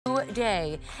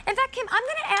day. In fact, Kim, I'm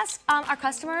gonna ask our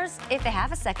customers if they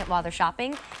have a second while they're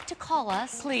shopping to call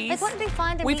us. Please. Like, wouldn't it be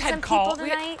fun to meet some people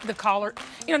tonight? The caller.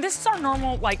 You know, this is our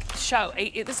normal show.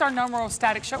 This is our normal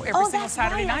static show every single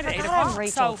Saturday night at 8 o'clock.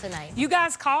 Rachel tonight. You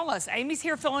guys call us. Amy's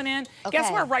here filling in. Okay.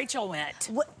 Guess where Rachel went?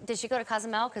 What, did she go to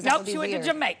Cozumel? Because nope, she went to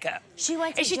Jamaica. She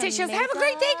went to Jamaica? And she goes, have a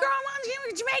great day, girl. I'm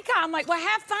going to Jamaica. I'm like, well,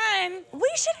 have fun. We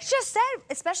should have just said,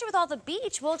 especially with all the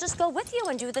beach, we'll just go with you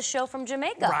and do the show from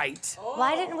Jamaica. Right.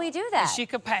 Why didn't we do that? She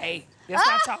could pay. That's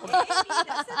what I told her.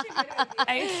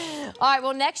 All right,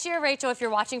 well, next year, Rachel, if you're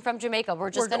watching from Jamaica, we're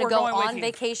just going to go on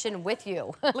vacation with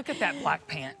you. Look at that black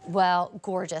pant. Well,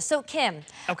 gorgeous. So, Kim,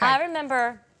 I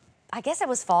remember, I guess it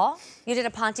was fall. You did a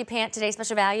Ponte pant today,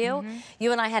 special value.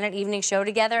 You and I had an evening show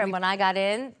together, and when I got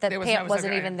in, the pant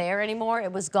wasn't even there anymore.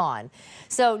 It was gone.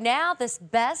 So now this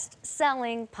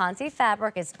best-selling Ponte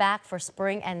fabric is back for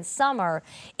spring and summer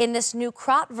in this new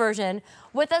crop version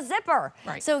with a zipper.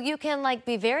 Right. So you can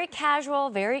be very casual,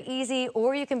 very easy,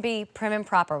 or you can be prim and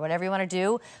proper, whatever you want to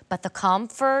do. But the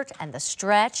comfort and the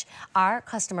stretch, our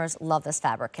customers love this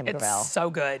fabric, Kim Gravel. It's so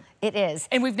good. It is.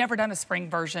 And we've never done a spring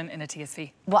version in a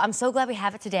TSV. Well, I'm so glad we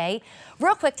have it today.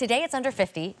 Real quick, today it's under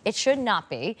 $50. It should not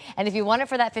be. And if you want it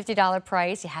for that $50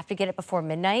 price, you have to get it before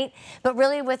midnight. But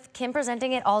really, with Kim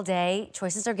presenting it all day,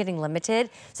 choices are getting limited.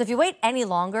 So if you wait any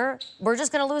longer, we're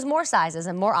just going to lose more sizes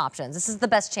and more options. This is the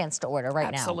best chance to order right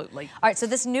now. Absolutely. All right, so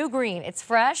this new green, it's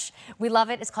fresh. We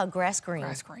love it. It's called grass green.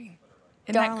 Grass green.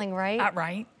 Darling, right?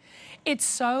 Right. It's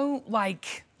so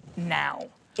now.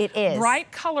 It is.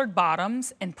 Bright colored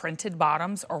bottoms and printed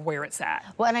bottoms are where it's at.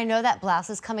 Well, and I know that blouse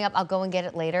is coming up. I'll go and get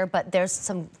it later, but there's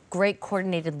some great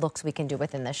coordinated looks we can do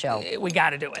within the show. We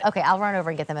got to do it. Okay, I'll run over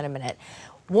and get them in a minute.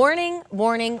 Warning,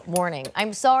 warning, warning.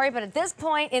 I'm sorry, but at this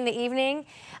point in the evening,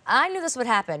 I knew this would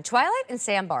happen. Twilight and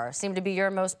Sandbar seem to be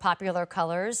your most popular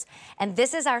colors, and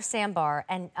this is our Sandbar.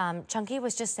 And Chunky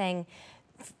was just saying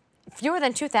fewer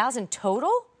than 2,000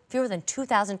 total? Fewer than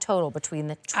 2,000 total between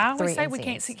the three. I always say we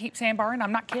can't keep sandbarring.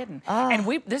 I'm not kidding. And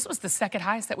this was the second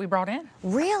highest that we brought in.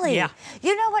 Really? Yeah.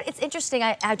 You know what? It's interesting.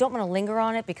 I don't want to linger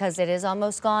on it because it is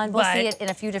almost gone. We'll see it in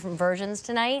a few different versions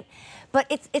tonight. But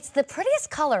it's the prettiest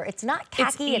color. It's not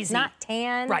khaki. It's not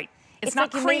tan. Right. It's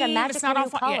not like cream. You made a magic it's not new all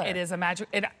color. Yeah, it is a magic.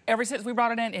 Ever since we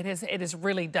brought it in, it has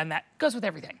really done that. Goes with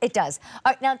everything. It does.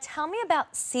 All right, now tell me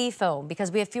about Seafoam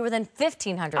because we have fewer than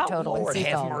 1,500 total in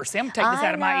Seafoam. Lord have mercy. I'm gonna take this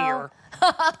out of my ear.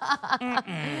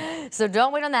 So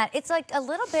don't wait on that. It's like a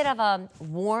little bit of a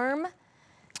warm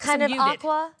kind of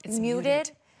aqua. It's muted.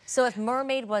 So if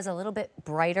mermaid was a little bit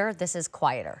brighter, this is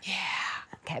quieter. Yeah.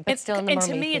 Okay, but still in the mermaid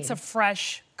And to me, theme. it's a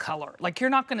fresh color. Like, you're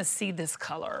not going to see this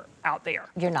color out there.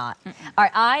 You're not. All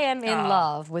right, I am in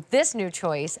love with this new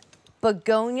choice,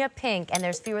 Begonia Pink, and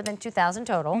there's fewer than 2,000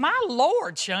 total. My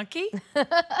Lord, Chunky.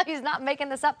 He's not making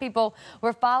this up, people.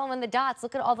 We're following the dots.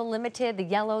 Look at all the limited, the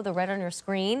yellow, the red on your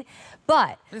screen.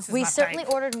 But we certainly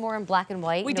ordered more in black and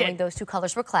white, knowing those two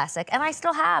colors were classic, and I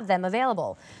still have them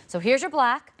available. So here's your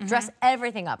black. Dress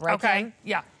everything up, right, Kim?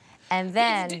 Yeah. And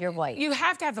then your white. You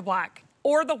have to have the black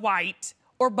or the white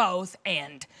or both,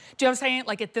 and do you know what I'm saying?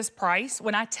 Like, at this price,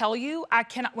 when I tell you, I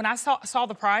cannot, when I saw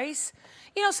the price,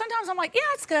 you know, sometimes I'm like, yeah,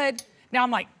 it's good. Now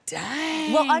I'm like,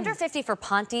 dang. Well, under 50 for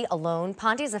Ponte alone.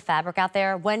 Ponte is a fabric out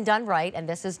there, when done right, and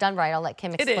this is done right, I'll let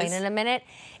Kim explain in a minute,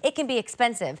 it can be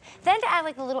expensive. Then to add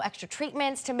like the little extra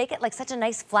treatments to make it like such a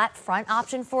nice flat front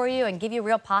option for you and give you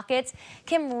real pockets,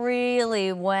 Kim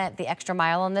really went the extra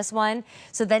mile on this one.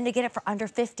 So then to get it for under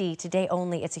 50 today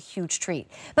only, it's a huge treat.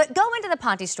 But go into the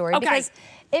Ponte story because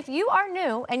if you are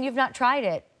new and you've not tried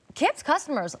it, Kim's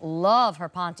customers love her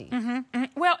Ponte.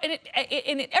 Well,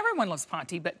 everyone loves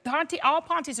Ponte, but all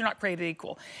Pontes are not created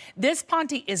equal. This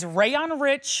Ponte is rayon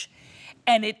rich,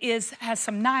 and it has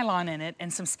some nylon in it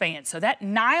and some span. So that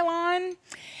nylon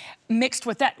mixed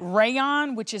with that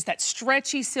rayon, which is that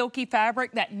stretchy, silky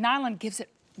fabric, that nylon gives it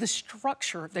the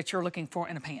structure that you're looking for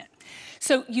in a pant.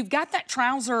 So you've got that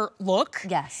trouser look.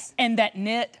 Yes. And that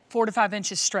knit 4 to 5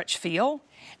 inches stretch feel,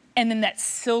 and then that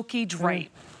silky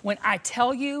drape. When I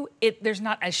tell you, there's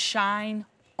not a shine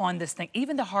on this thing.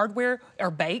 Even the hardware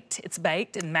are baked. It's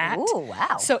baked and matte. Ooh,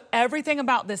 wow. So everything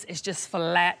about this is just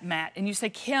flat matte. And you say,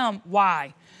 Kim,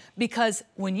 why? Because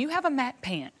when you have a matte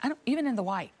pant, even in the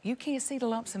white, you can't see the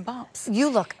lumps and bumps. You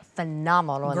look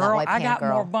phenomenal in that white pant, I got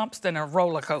more bumps than a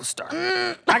roller coaster.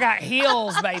 I got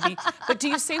heels, baby. But do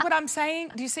you see what I'm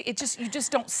saying? Do you see? You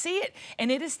just don't see it.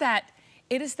 And it is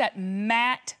that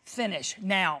matte finish.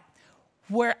 Now,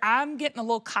 where I'm getting a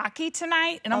little cocky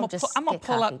tonight, and I'm gonna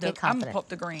pull up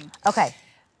the green. Okay.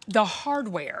 The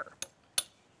hardware.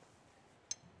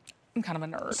 I'm kind of a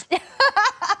nerd.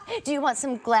 Do you want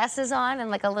some glasses on and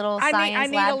like a little science I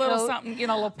need lab a little coat? something, you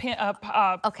know, a little pin,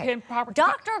 Okay. pin proper.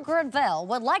 Dr. Gravel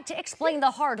would like to explain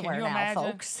the hardware now, imagine?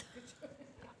 folks.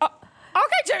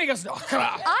 Okay, Jamie goes, oh, come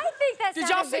on. I think that Did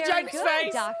y'all sounded see very Jamie's good,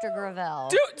 face? Dr. Gravel.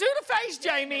 Do the face,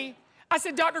 Jamie. I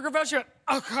said, Dr. Gravel, she went,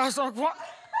 oh, gosh, what?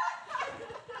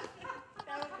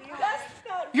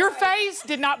 Your face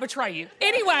did not betray you.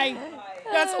 Anyway,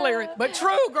 that's hilarious. But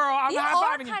true, girl, I'm You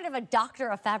high-fiving are you. kind of a doctor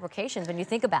of fabrications when you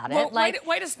think about it. Well, like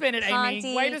way to spin it, Ponte,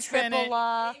 Amy. Way to spin Triple it.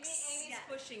 Lux.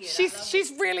 She's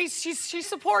supporting. She's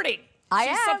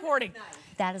am. supporting.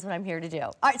 That is what I'm here to do.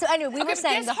 All right, so anyway, we were But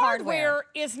saying this the hardware.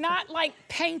 is not like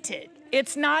painted.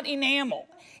 It's not enamel.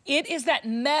 It is that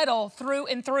metal through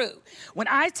and through. When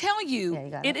I tell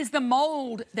you, it is the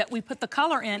mold that we put the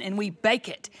color in and we bake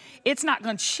it. It's not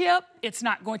going to chip. It's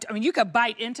not going to, I mean, you could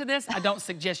bite into this. I don't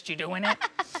suggest you doing it.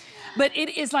 But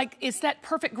it is like, it's that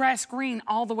perfect grass green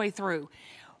all the way through.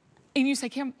 And you say,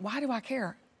 Kim, why do I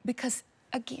care? Because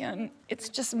again, it's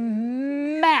just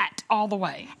matte all the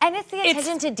way. And it's the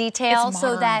attention to detail so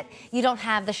modern. that you don't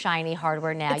have the shiny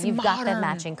hardware now. It's You've got the modern.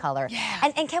 matching color. Yeah.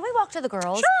 And can we walk to the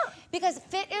girls? Sure. Because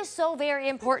fit is so very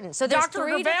important. So there's Dr.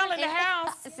 three Gravel in different- the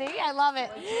house. See, I love it.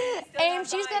 Aim,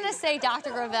 she's going to say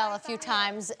Dr. Gravel a few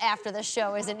times after the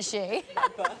show, isn't she?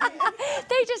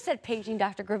 They just said paging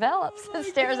Dr. Gravel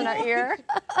upstairs in our ear.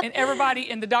 And everybody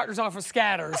in the doctor's office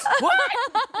scatters. What?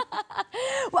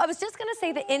 Well, I was just going to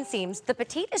say the inseams. The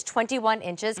petite is 21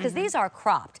 inches because these are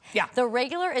cropped. Yeah. The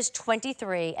regular is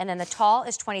 23 and then the tall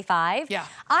is 25. Yeah.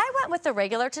 I went with the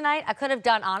regular tonight. I could have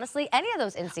done, honestly, any of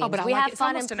those inseams. but I we like have it. It's fun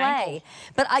and almost an play. ankle.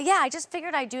 But yeah, I just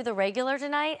figured I'd do the regular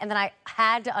tonight and then I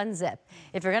had to unzip.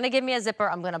 If you're going to give me a zipper,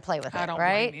 I'm going to play with it, I don't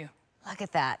right? blame you. Look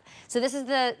at that. So this is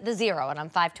the 0 and I'm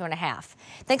 5'2½".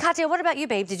 Then Katya, what about you,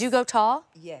 babe? Did you go tall?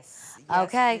 Yes.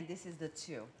 Okay. And this is the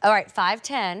 2. All right,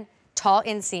 5'10", tall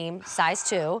inseam, size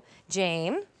 2.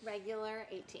 Jame. Regular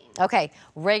 18. Okay,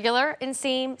 regular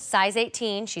inseam, size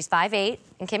 18. She's 5'8".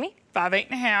 And Kimmy?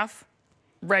 5'8½",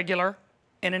 regular,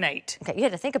 and an 8. Okay, you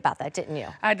had to think about that, didn't you?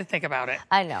 I had to think about it.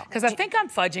 I know. Because I think I'm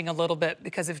fudging a little bit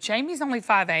because if Jamie's only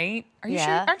 5'8", are you sure?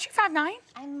 Yeah. Aren't you 5'9"?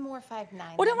 I'm more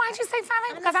 5'9". Well, then why'd you say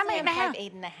 5'8"? Because I'm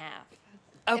 8.5. 8.5.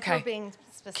 Okay. If we're being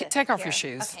specific Take off here. your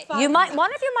shoes. Okay. One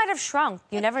of you might have shrunk.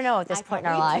 You never know at this point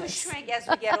in our We do lives. shrink as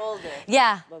we get older.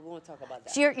 Yeah. But we won't talk about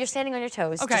that. So you're standing on your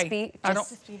toes. Okay.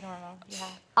 Just Be normal. Yeah.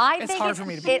 I It's think hard for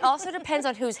me to be. it also depends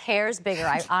on whose hair's bigger.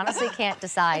 I honestly can't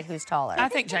decide who's taller. I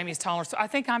think Jamie's taller, so I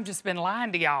think I'm just been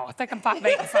lying to y'all. I think I'm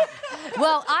 5'8" and something.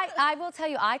 Well, I will tell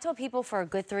you, I told people for a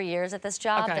good 3 years at this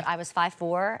job Okay. that I was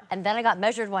 5'4", and then I got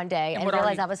measured one day and what are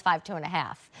realized you? I was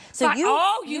 5'2½". So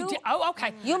you did. Oh,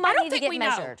 okay. you might I don't need to think get we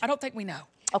measured. know. I don't think we know.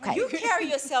 Okay. You carry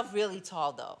yourself really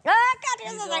tall, though. God,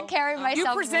 I carry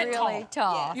myself present really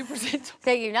tall. Yeah. You present.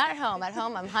 Thank you. Not at home. At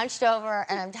home, I'm hunched over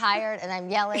and I'm tired and I'm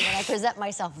yelling and I present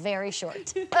myself very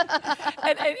short.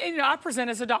 and, you know, I present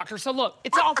as a doctor, so look,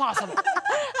 it's all possible. I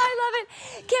love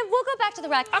it. Kim, we'll go back to the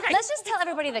rack. Okay. Let's just tell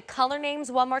everybody the color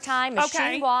names one more time. Machine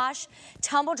Okay. wash,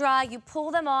 tumble dry. You pull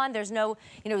them on. There's no,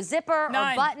 zipper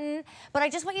None. or button. But I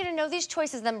just want you to know these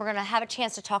choices. Then we're going to have a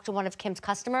chance to talk to one of Kim's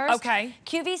customers. Okay.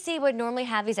 QVC would normally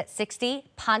have these at $60.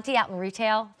 Ponte out in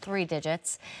retail, 3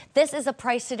 digits. This is a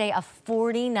price today of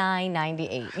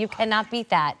 $49.98. You cannot beat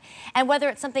that. And whether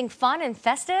it's something fun and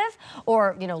festive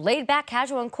or, laid back,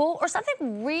 casual and cool, or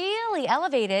something really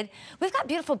elevated, we've got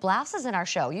beautiful blouses in our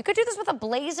show. You could do this with a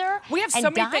blazer We have and so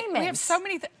many diamonds. things. We have so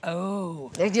many things.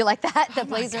 Oh. Do you like that? The Oh my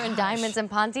blazer and gosh. diamonds and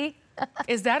Ponte?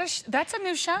 Is that that's a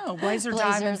new show? Blazers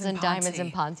Diamonds, and diamonds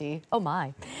and Ponte. Oh my.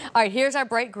 All right, here's our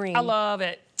bright green. I love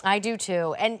it. I do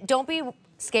too. And don't be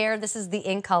scared, this is the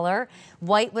in color.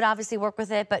 White would obviously work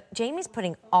with it, but Jamie's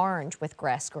putting orange with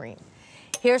grass green.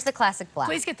 Here's the classic black.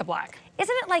 Please get the black.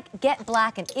 Isn't it like get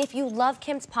black? And if you love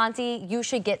Kim's Ponte, you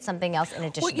should get something else in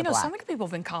addition Well, you to know, black. so many people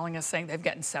have been calling us saying they've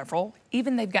gotten several.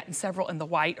 Even they've gotten several in the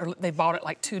white, or they bought it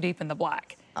like 2 deep in the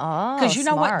black. Oh, Because you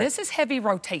know what? smart. This is heavy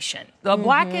rotation. The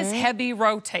black is heavy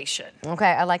rotation. Okay,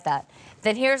 I like that.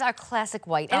 Then here's our classic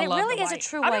white. And I it love really the is a white.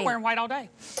 true I've white. been wearing white all day.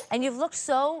 And you've looked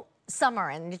so summer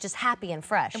and you're just happy and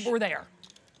fresh. And we're there.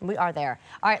 We are there.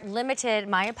 All right, limited,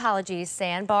 my apologies,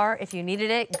 sandbar. If you needed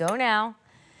it, go now.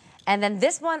 And then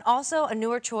this one, also a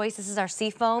newer choice. This is our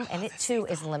seafoam, and it too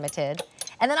is limited.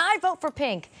 And then I vote for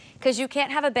pink, because you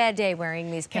can't have a bad day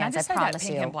wearing these Can I pants, just I say that promise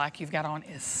pink you. and black you've got on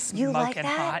is You like smoking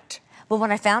that? hot. Well,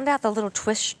 when I found out the little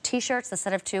twist t-shirts, the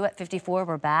set of 2 at 54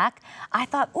 were back, I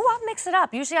thought, ooh, I'll mix it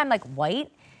up. Usually I'm like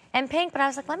white and pink, but I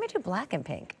was like, let me do black and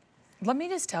pink. Let me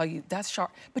just tell you, that's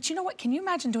sharp. But you know what? Can you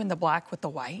imagine doing the black with the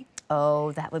white?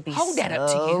 Oh, that would be Hold that up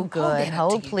to so you. Hold good. that up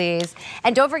Hold, to you. please.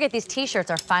 And don't forget, these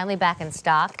T-shirts are finally back in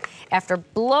stock. After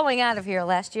blowing out of here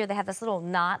last year, they have this little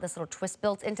knot, this little twist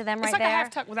built into them It's right like there. a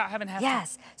half tuck without having half tuck.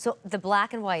 Yes. So the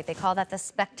black and white, they call that the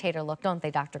spectator look, don't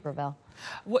they, Dr. Gravel?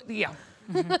 What? Yeah.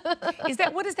 Is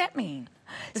that, what does that mean?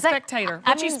 The Is that- spectator.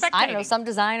 I What you mean, spectating? I don't know, some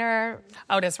designer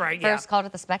Oh, that's right, yeah. first called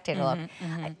it the spectator look.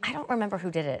 I don't remember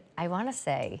who did it. I want to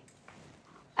say,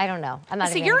 I don't know. I'm not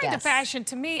See, even you're gonna into guess. fashion.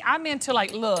 To me, I'm into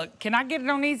like, look, can I get it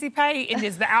on Easy Pay? And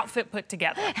is the outfit put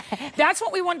together? That's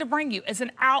what we wanted to bring you, is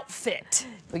an outfit.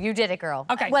 Well, you did it, girl.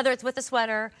 Okay. Whether it's with the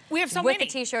sweater, We have so with many.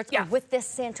 the T-shirts, Yeah. or with this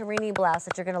Santorini blouse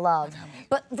that you're gonna love.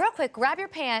 But real quick, grab your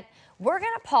pant. We're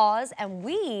gonna pause, and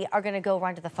we are gonna go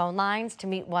run to the phone lines to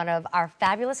meet one of our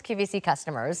fabulous QVC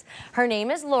customers. Her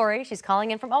name is Lori. She's calling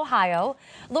in from Ohio.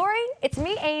 Lori, it's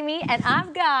me, Amy, and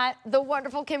I've got the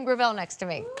wonderful Kim Gravel next to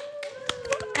me.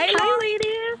 Hey, Hi, Lori.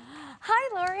 ladies.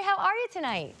 Hi, Lori. How are you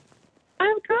tonight?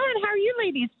 I'm good. How are you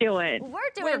ladies doing? We're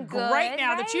We're doing good. great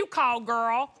now that right? you called,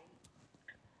 girl.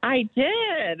 I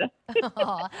did.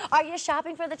 Are you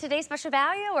shopping for the Today Special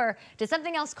Value, or did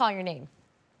something else call your name?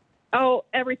 Oh,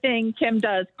 everything Kim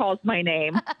does calls my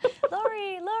name.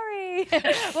 Lori.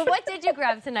 Well, what did you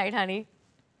grab tonight, honey?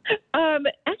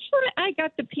 Actually, I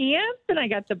got the pants and I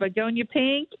got the begonia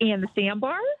pink and the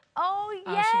sandbar. Oh,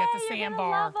 yeah. Oh, she got the you're gonna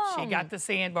sandbar. love She 'em. got the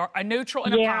sandbar. A neutral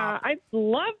and a Yeah, pop. I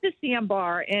love the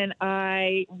sandbar, and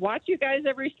I watch you guys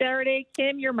every Saturday.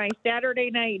 Kim, you're my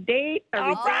Saturday night date every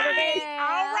All Saturday. right.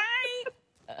 All right.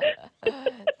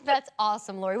 That's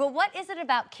awesome, Lori. Well, what is it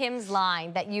about Kim's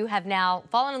line that you have now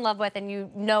fallen in love with, and you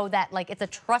know that like it's a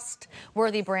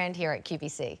trustworthy brand here at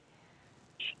QVC?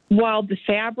 Well, the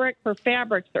her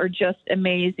fabrics are just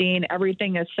amazing.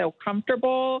 Everything is so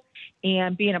comfortable.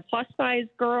 And being a plus size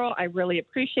girl, I really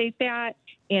appreciate that.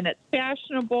 And it's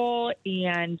fashionable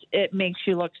and it makes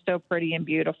you look so pretty and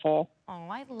beautiful. Oh,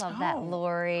 I love that, Oh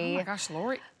Lori. my gosh,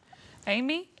 Lori.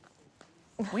 Amy,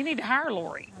 we need to hire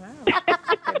Lori.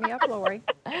 Hit me up, Lori.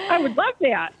 I would love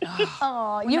that.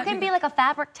 Oh, you can be like a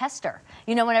fabric tester.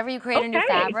 You know, whenever you create a new Okay.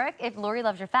 fabric, if Lori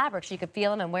loves your fabric, she could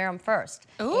feel them and wear them first.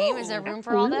 Ooh, Aim, is there room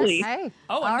for all this? absolutely. Hey,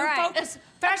 Oh, a All new right.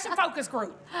 fashion focus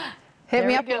group. hit There me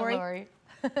we up, go, Lori.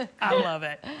 I love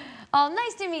it. Oh,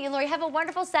 nice to meet you, Lori. Have a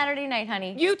wonderful Saturday night,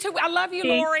 honey. You too. I love you,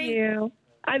 Thank Lori. you.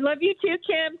 I love you too,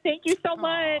 Kim. Thank you so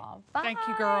much. Aw, bye. Thank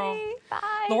you, girl.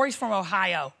 Bye. Lori's from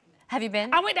Ohio. Have you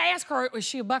been? I went to ask her, was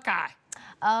she a Buckeye?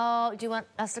 Oh, do you want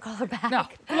us to call her back? No.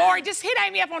 Lori, just hit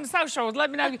Amy up on the socials.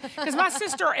 Let me know. Because my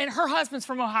sister and her husband's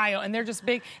from Ohio, and they're just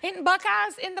big. Isn't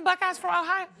the Buckeyes from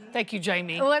Ohio? Thank you,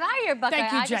 Jamie. When I hear Buckeye,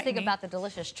 Thank you, I just think Jamie. about the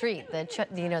delicious treat,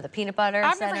 the peanut butter.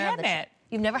 I've never center, had that.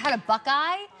 You've never had a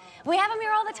Buckeye? We have them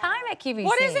here all the time at QVC.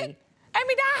 What is it?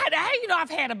 Amy, how you know I've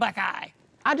had a Buckeye?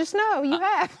 I just know you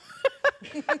have.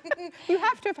 You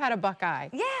have to have had a Buckeye.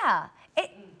 Yeah.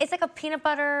 It's like a peanut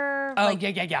butter. Oh, like,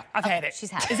 yeah. I've had it.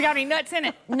 she's had it. Has it got any nuts in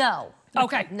it? No.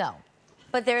 Okay. No.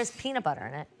 But there's peanut butter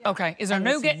in it. Okay. Is there And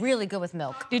nougat? It's really good with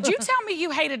milk. Did you tell me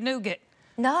you hated nougat?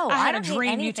 No, I had don't a hate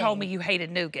dream you told anything. me you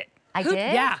hated nougat. I did?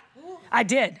 Yeah, I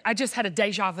did. I just had a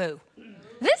deja vu.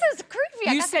 This is creepy.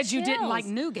 I You got said the you didn't like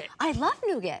chills. nougat. I love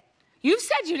nougat. You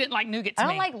said you didn't like nougat to I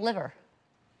me. don't like liver.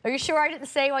 Are you sure I didn't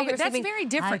say while you Okay, were that's sleeping? very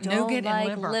different, I don't nougat and like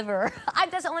liver. liver.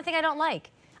 That's the only thing I don't like.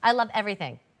 I love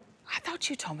everything. I thought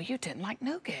you told me you didn't like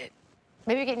nougat.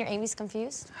 Maybe you're getting your Amy's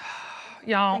confused.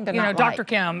 Y'all, they're you know, not Dr. right.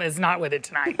 Kim is not with it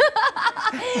tonight.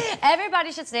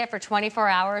 Everybody should stay up for 24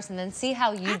 hours and then see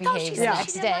how you thought she behave the said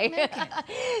next she didn't day.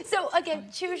 like So again,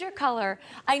 choose your color.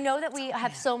 I know that we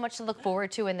have so much to look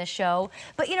forward to in the show,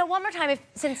 but you know, one more time,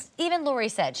 since even Lori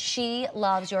said she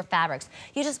loves your fabrics,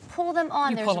 you just pull them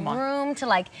on. You There's pull them on. room to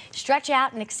like stretch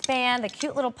out and expand, the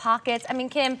cute little pockets. I mean,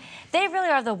 Kim, they really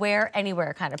are the wear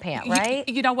anywhere kind of pant, right?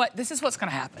 You know what? This is what's going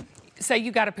to happen. Say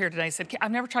you got up here today and said, I've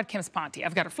never tried Kim's Ponte.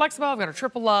 I've got her flexible, I've got her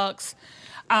triple luxe,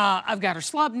 I've got her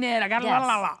slub knit, I got a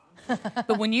Yes. la.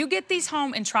 But when you get these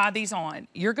home and try these on,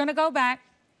 you're going to go back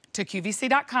to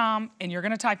QVC.com and you're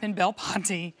going to type in Belle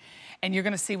Ponte and you're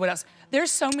going to see what else. There's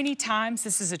so many times,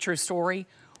 this is a true story,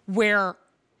 where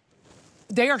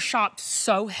they are shopped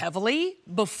so heavily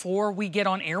before we get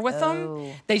on air with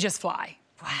them, they just fly.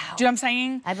 Wow. Do you know what I'm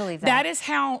saying? I believe that. That is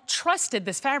how trusted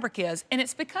this fabric is. And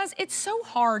it's because it's so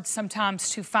hard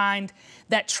sometimes to find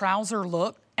that trouser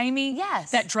look, Amy. Yes.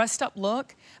 That dressed up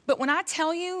look. But when I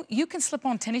tell you, you can slip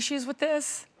on tennis shoes with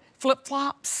this,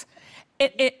 flip-flops.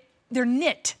 They're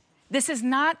knit. This is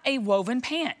not a woven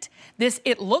pant.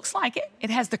 It looks like it. It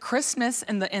has the crispness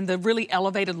and the really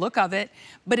elevated look of it,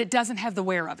 but it doesn't have the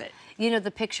wear of it. You know,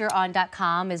 the picture on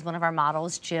 .com is one of our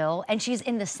models, Jill, and she's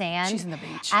in the sand. She's in the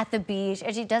beach. At the beach,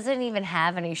 and she doesn't even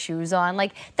have any shoes on.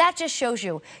 Like, that just shows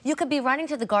you could be running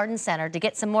to the garden center to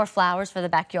get some more flowers for the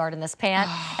backyard in this pant,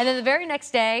 and then the very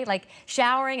next day, like,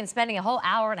 showering and spending a whole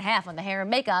hour and a half on the hair and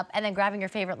makeup, and then grabbing your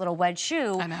favorite little wedge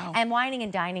shoe I know. and whining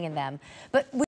and dining in them. But